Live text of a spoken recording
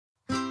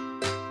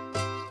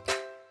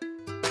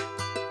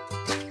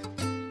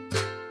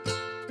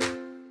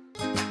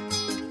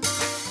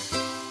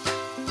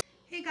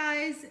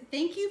guys,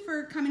 thank you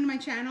for coming to my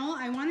channel.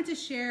 I wanted to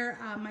share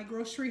my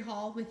grocery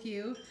haul with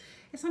you.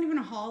 It's not even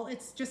a haul,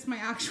 it's just my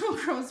actual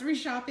grocery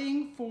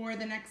shopping for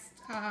the next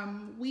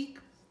week,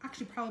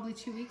 actually probably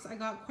 2 weeks. I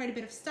got quite a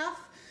bit of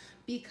stuff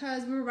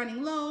because we were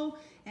running low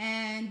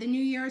and the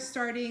new year is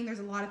starting. There's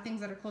a lot of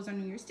things that are closed on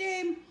New Year's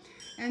Day.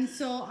 And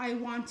so I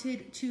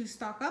wanted to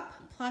stock up.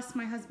 Plus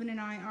my husband and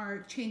I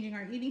are changing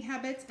our eating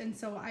habits. And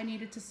so I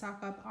needed to stock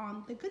up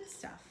on the good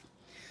stuff.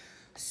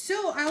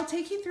 So I'll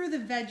take you through the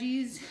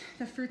veggies,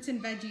 the fruits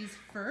and veggies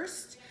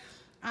first.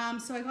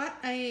 So I got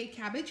a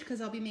cabbage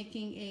because I'll be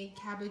making a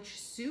cabbage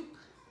soup.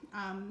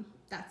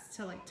 That's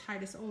to like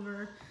tide us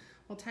over.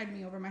 Well, tide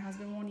me over, my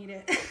husband won't eat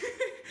it.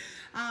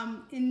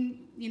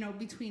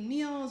 Between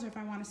meals or if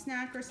I want a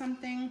snack or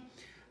something.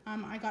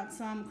 I got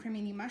some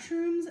cremini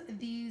mushrooms.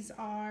 These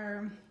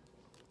are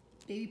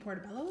baby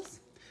portobellos.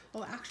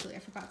 Oh, actually, I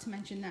forgot to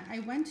mention that I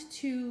went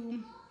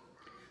to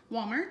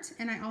Walmart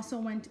and I also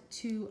went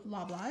to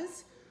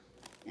Loblaws.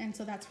 And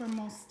so that's where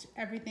most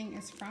everything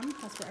is from.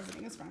 That's where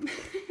everything is from.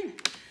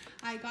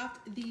 I got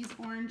these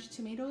orange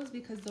tomatoes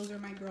because those are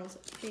my girls'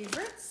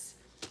 favorites.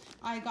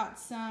 I got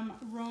some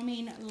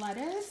romaine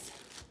lettuce.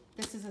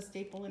 This is a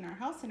staple in our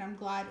house and I'm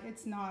glad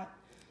it's not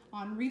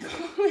on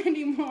recall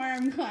anymore.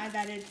 I'm glad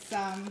that it's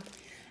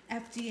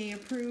FDA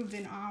approved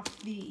and off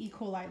the E.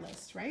 coli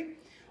list, right?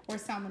 Or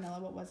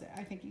salmonella, what was it?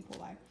 I think E.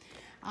 coli.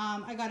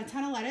 I got a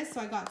ton of lettuce, so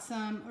I got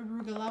some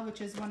arugula,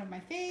 which is one of my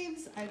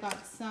faves. I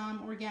got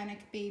some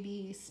organic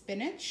baby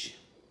spinach,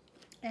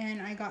 and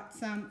I got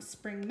some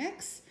spring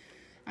mix.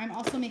 I'm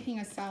also making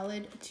a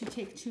salad to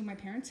take to my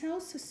parents'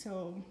 house,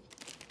 so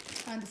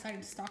I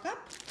decided to stock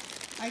up.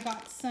 I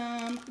got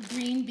some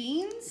green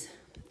beans.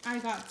 I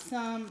got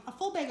a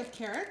full bag of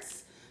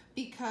carrots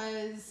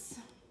because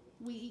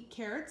we eat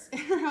carrots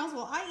in our house.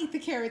 Well, I eat the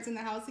carrots in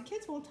the house. The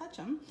kids won't touch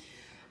them.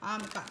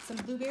 Got some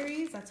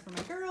blueberries, that's for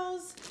my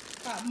girls.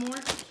 Got more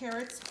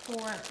carrots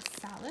for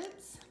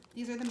salads.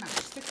 These are the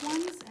matchstick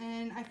ones,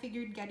 and I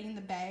figured getting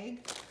the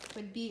bag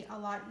would be a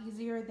lot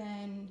easier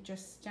than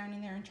just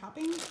standing there and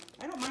chopping.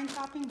 I don't mind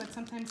chopping, but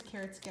sometimes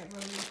carrots get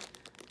really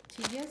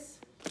tedious.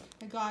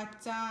 I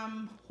got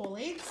whole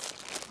eggs.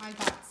 I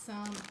got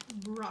some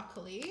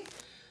broccoli,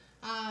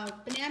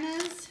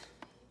 bananas,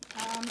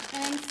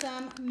 and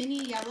some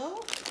mini yellow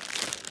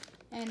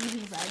and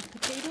mini red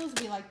potatoes.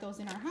 We like those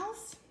in our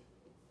house.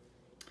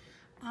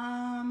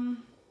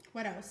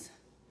 What else?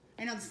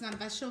 I know this is not a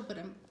vegetable, but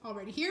I'm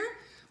already here.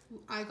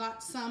 I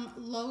got some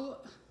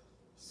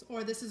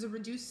this is a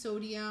reduced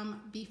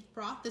sodium beef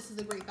broth. This is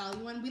a great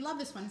value one. We love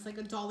this one. It's like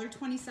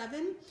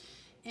 $1.27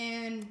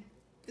 and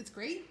it's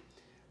great.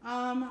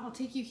 I'll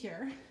take you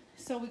here.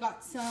 So we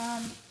got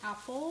some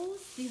apples.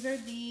 These are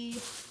the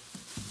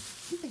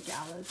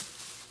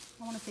galas.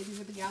 I want to say these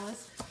are the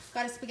galas.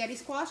 Got a spaghetti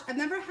squash. I've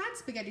never had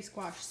spaghetti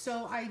squash,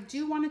 so I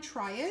do want to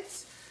try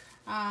it.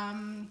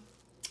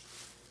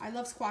 I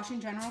love squash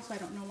in general, so I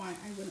don't know why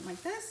I wouldn't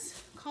like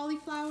this.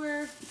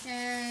 Cauliflower,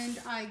 and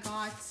I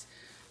got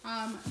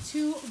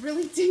two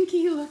really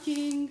dinky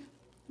looking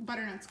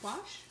butternut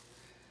squash.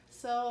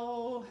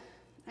 So,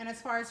 and as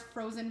far as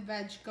frozen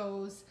veg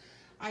goes,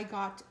 I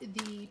got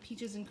the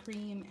peaches and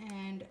cream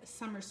and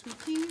summer sweet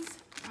peas.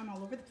 I'm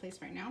all over the place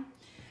right now.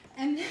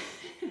 And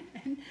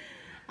then,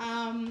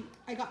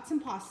 I got some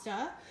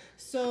pasta.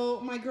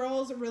 So my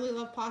girls really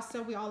love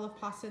pasta. We all love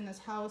pasta in this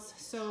house.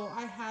 So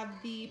I have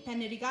the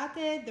penne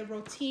rigate, the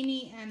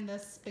rotini, and the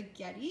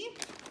spaghetti.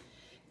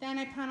 Then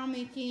I plan on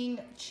making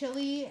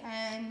chili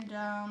and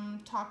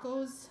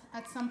tacos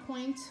at some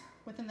point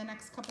within the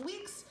next couple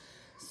weeks.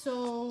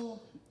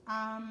 So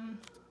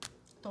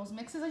those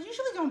mixes, I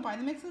usually don't buy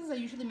the mixes. I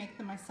usually make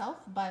them myself,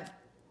 but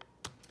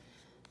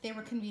they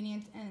were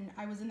convenient and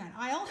I was in that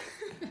aisle.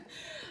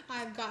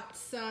 I've got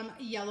some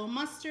yellow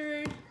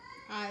mustard.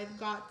 I've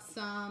got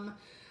some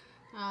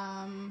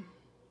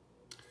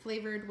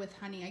flavored with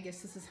honey. I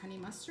guess this is honey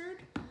mustard.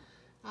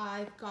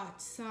 I've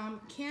got some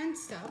canned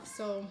stuff.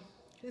 So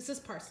this is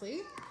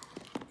parsley.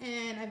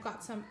 And I've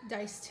got some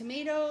diced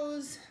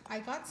tomatoes. I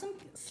got some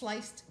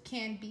sliced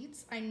canned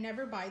beets. I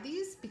never buy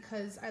these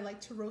because I like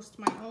to roast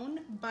my own,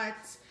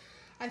 but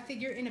I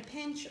figure in a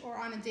pinch or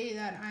on a day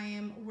that I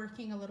am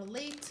working a little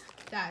late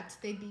that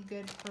they'd be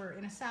good for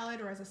in a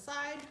salad or as a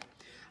side.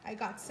 I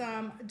got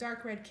some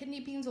dark red kidney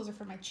beans. Those are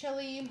for my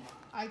chili.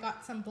 I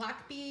got some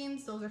black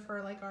beans. Those are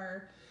for like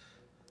our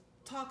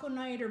taco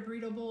night or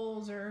burrito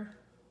bowls or,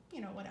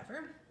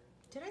 whatever.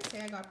 Did I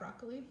say I got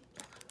broccoli? Yeah,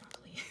 I got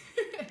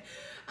broccoli.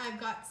 I've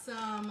got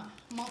some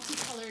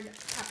multicolored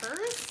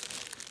peppers.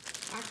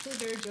 Actually,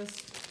 they're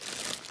just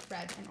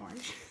red and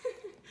orange.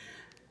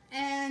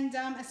 And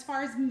as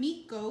far as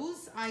meat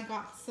goes, I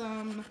got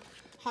some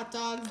hot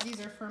dogs. These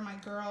are for my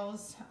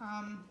girls.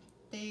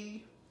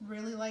 They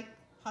really like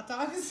hot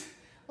dogs,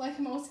 like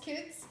most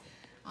kids.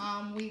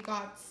 We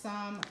got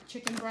some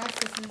chicken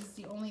breast. This is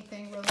the only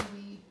thing really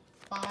we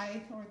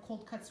buy or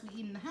cold cuts we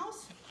eat in the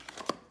house.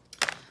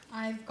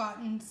 I've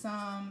gotten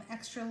some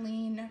extra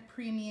lean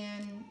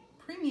premium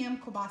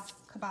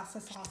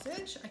kielbasa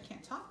sausage. I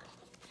can't talk.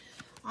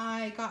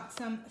 I got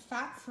some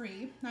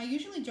fat-free. Now, I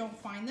usually don't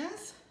find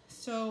this.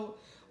 So,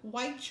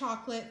 white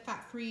chocolate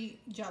fat-free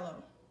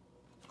Jello.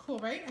 Cool,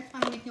 right? I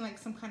plan on making like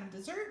some kind of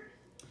dessert.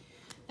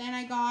 Then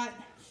I got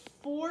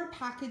 4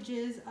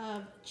 packages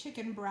of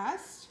chicken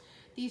breast.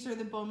 These are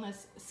the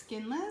boneless,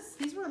 skinless.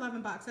 These were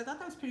 11 bucks. I thought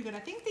that was pretty good. I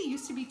think they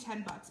used to be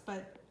 10 bucks,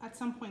 but at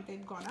some point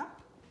they've gone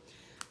up.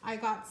 I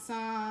got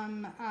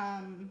some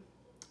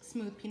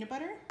smooth peanut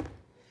butter.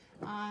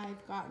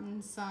 I've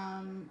gotten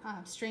some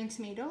strained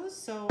tomatoes.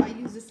 So I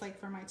use this like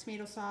for my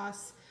tomato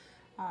sauce.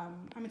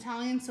 I'm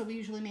Italian, so we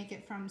usually make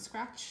it from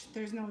scratch.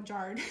 There's no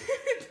jarred.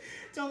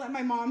 Don't let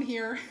my mom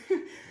hear.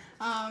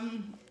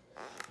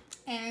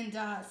 And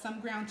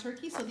some ground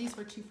turkey. So these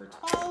were 2 for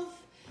 $12.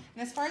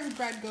 And as far as the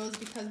bread goes,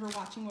 because we're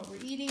watching what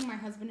we're eating, my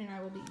husband and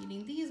I will be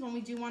eating these when we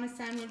do want a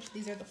sandwich.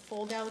 These are the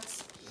fold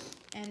outs.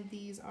 And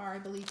these are, I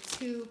believe,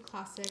 2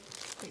 classic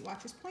Weight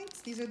Watchers points.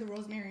 These are the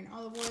rosemary and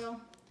olive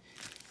oil.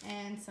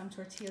 And some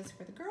tortillas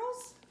for the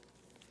girls.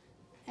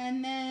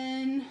 And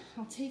then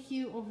I'll take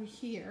you over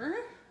here.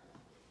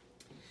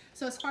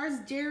 So as far as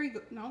dairy,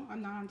 no,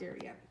 I'm not on dairy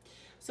yet.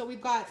 So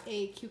we've got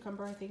a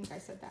cucumber. I think I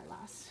said that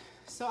last.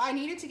 So I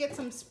needed to get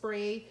some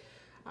spray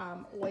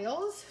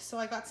oils. So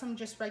I got some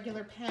just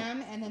regular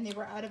Pam, and then they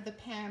were out of the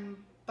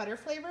Pam butter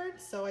flavored.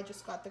 So I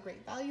just got the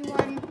Great Value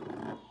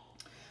one.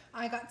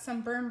 I got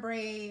some Burn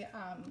Bray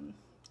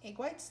egg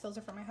whites. Those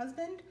are for my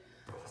husband.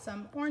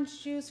 Some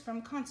orange juice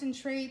from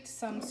Concentrate,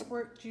 some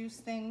squirt juice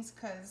things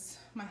because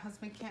my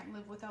husband can't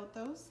live without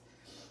those.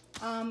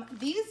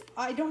 These,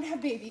 I don't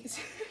have babies.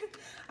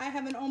 I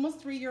have an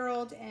almost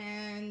 3-year-old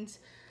and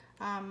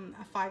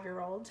a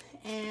 5-year-old,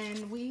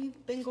 and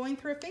we've been going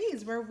through a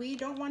phase where we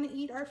don't want to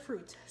eat our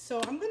fruit.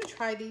 So I'm going to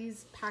try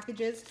these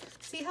packages,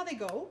 see how they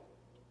go,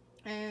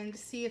 and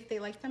see if they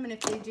like them. And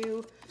if they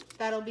do,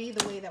 that'll be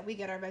the way that we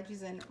get our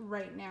veggies in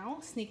right now.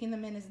 Sneaking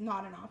them in is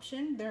not an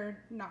option.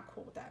 They're not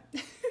cool with that.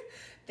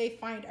 They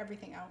find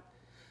everything out.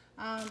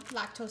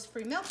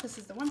 Lactose-free milk. This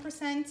is the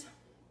 1%.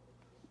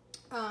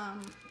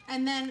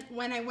 And then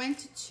when I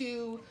went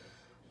to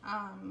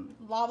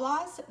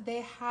Loblaws,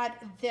 they had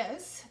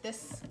this.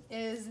 This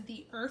is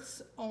the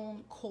Earth's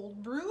Own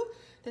Cold Brew.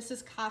 This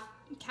is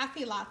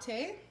cafe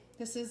latte.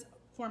 This is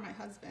for my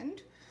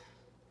husband.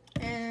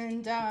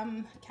 And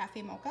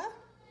cafe mocha.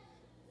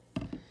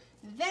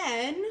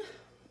 Then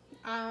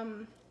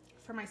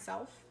for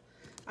myself,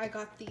 I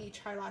got the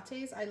chai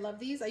lattes. I love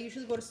these. I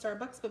usually go to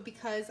Starbucks, but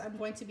because I'm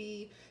going to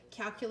be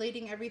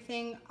calculating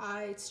everything,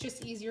 it's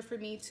just easier for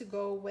me to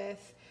go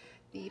with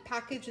the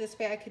package. This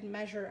way I can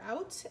measure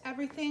out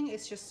everything.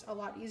 It's just a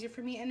lot easier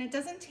for me, and it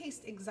doesn't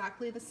taste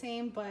exactly the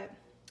same, but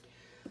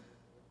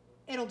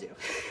it'll do.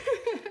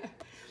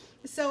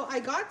 So I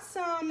got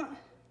some,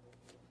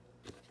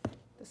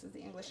 this is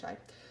the English side,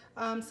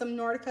 some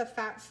Nordica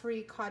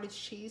fat-free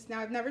cottage cheese. Now,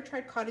 I've never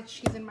tried cottage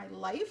cheese in my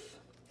life.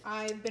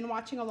 I've been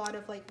watching a lot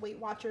of like Weight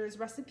Watchers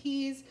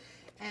recipes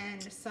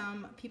and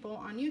some people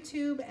on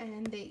YouTube,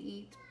 and they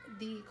eat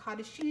the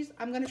cottage cheese.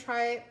 I'm gonna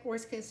try it.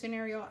 Worst case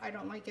scenario, I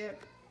don't like it.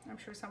 I'm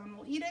sure someone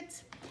will eat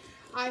it.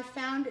 I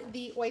found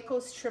the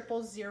Oikos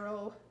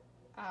 000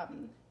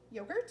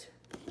 yogurt,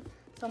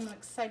 so I'm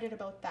excited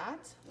about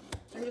that.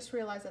 I just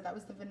realized that that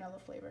was the vanilla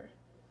flavor.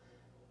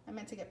 I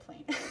meant to get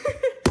plain.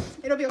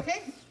 It'll be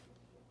okay.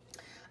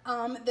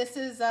 This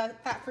is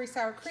fat-free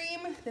sour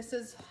cream. This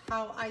is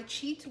how I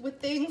cheat with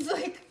things,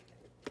 like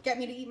get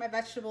me to eat my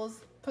vegetables,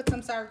 put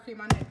some sour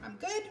cream on it, I'm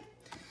good.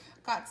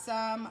 Got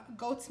some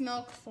goat's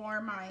milk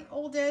for my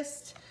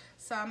oldest,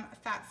 some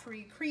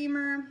fat-free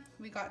creamer.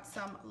 We got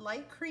some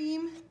light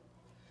cream,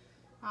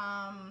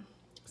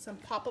 some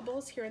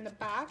poppables here in the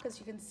back. As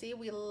you can see,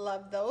 we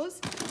love those.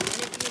 And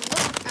if you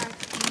look at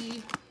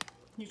the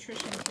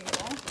nutrition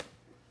table,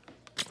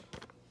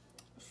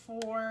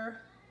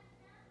 for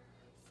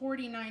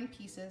 49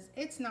 pieces,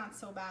 it's not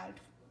so bad.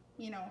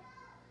 You know,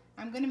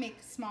 I'm gonna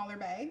make smaller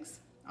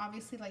bags,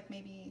 obviously, like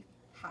maybe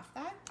half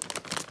that,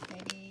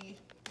 maybe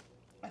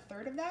a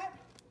third of that.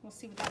 We'll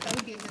see what that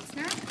would be a good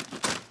snack.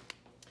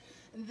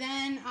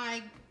 Then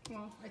I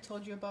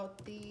told you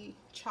about the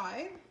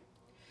chai,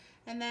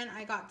 and then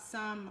I got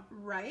some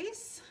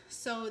rice.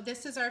 So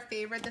this is our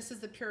favorite. This is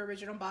the Pure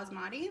Original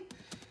Basmati.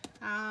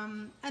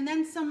 And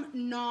then some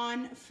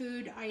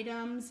non-food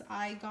items.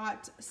 I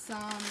got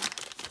some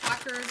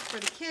crackers for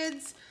the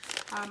kids.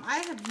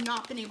 I have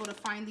not been able to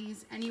find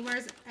these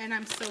anywhere, and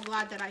I'm so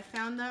glad that I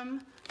found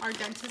them. Our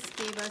dentist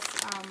gave us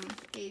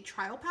a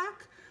trial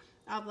pack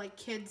of like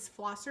kids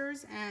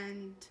flossers,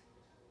 and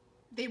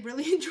they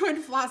really enjoyed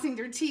flossing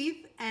their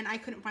teeth, and I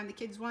couldn't find the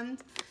kids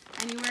ones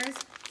anywhere.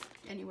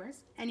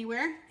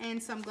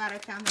 And so I'm glad I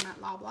found them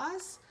at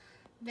Loblaws.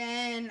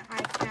 Then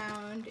I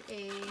found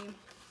a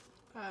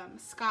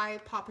Sky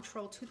Paw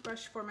Patrol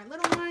toothbrush for my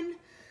little one.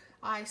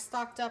 I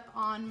stocked up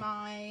on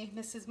my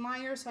Mrs.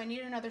 Meyer, so I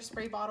need another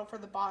spray bottle for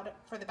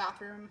the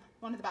bathroom,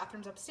 one of the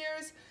bathrooms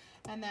upstairs,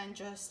 and then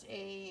just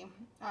a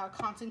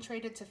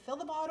concentrated to fill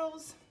the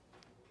bottles.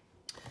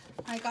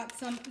 I got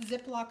some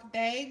Ziploc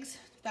bags.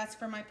 That's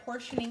for my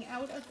portioning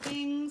out of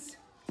things.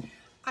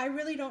 I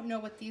really don't know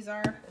what these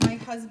are. My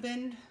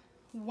husband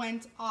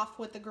went off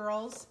with the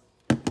girls.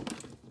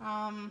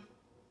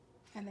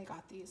 And they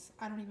got these.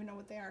 I don't even know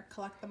what they are.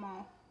 Collect them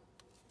all.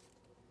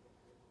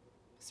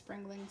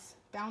 Springlings.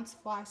 Bounce,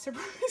 fly,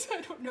 surprise.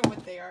 I don't know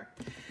what they are.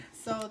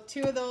 So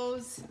 2 of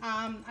those.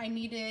 I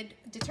needed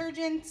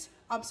detergent.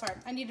 I'm sorry.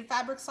 I needed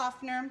fabric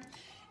softener.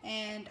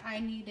 And I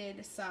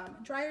needed some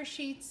dryer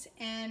sheets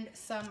and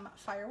some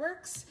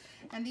fireworks.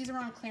 And these are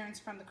on clearance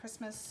from the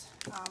Christmas.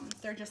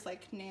 They're just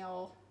like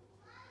nail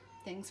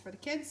things for the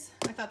kids.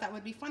 I thought that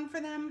would be fun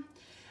for them.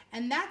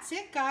 And that's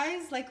it,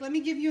 guys. Like, let me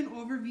give you an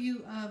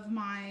overview of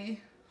my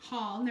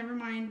haul. Never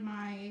mind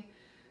my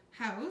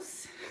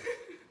house.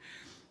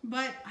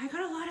 But I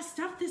got a lot of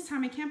stuff this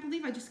time. I can't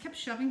believe I just kept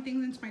shoving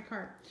things into my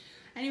cart.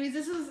 Anyways,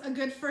 this was a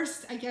good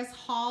first, I guess,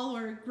 haul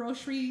or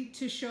grocery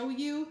to show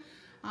you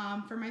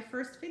for my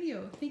first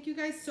video. Thank you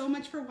guys so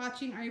much for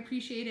watching. I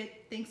appreciate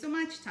it. Thanks so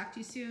much. Talk to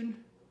you soon.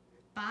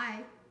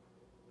 Bye.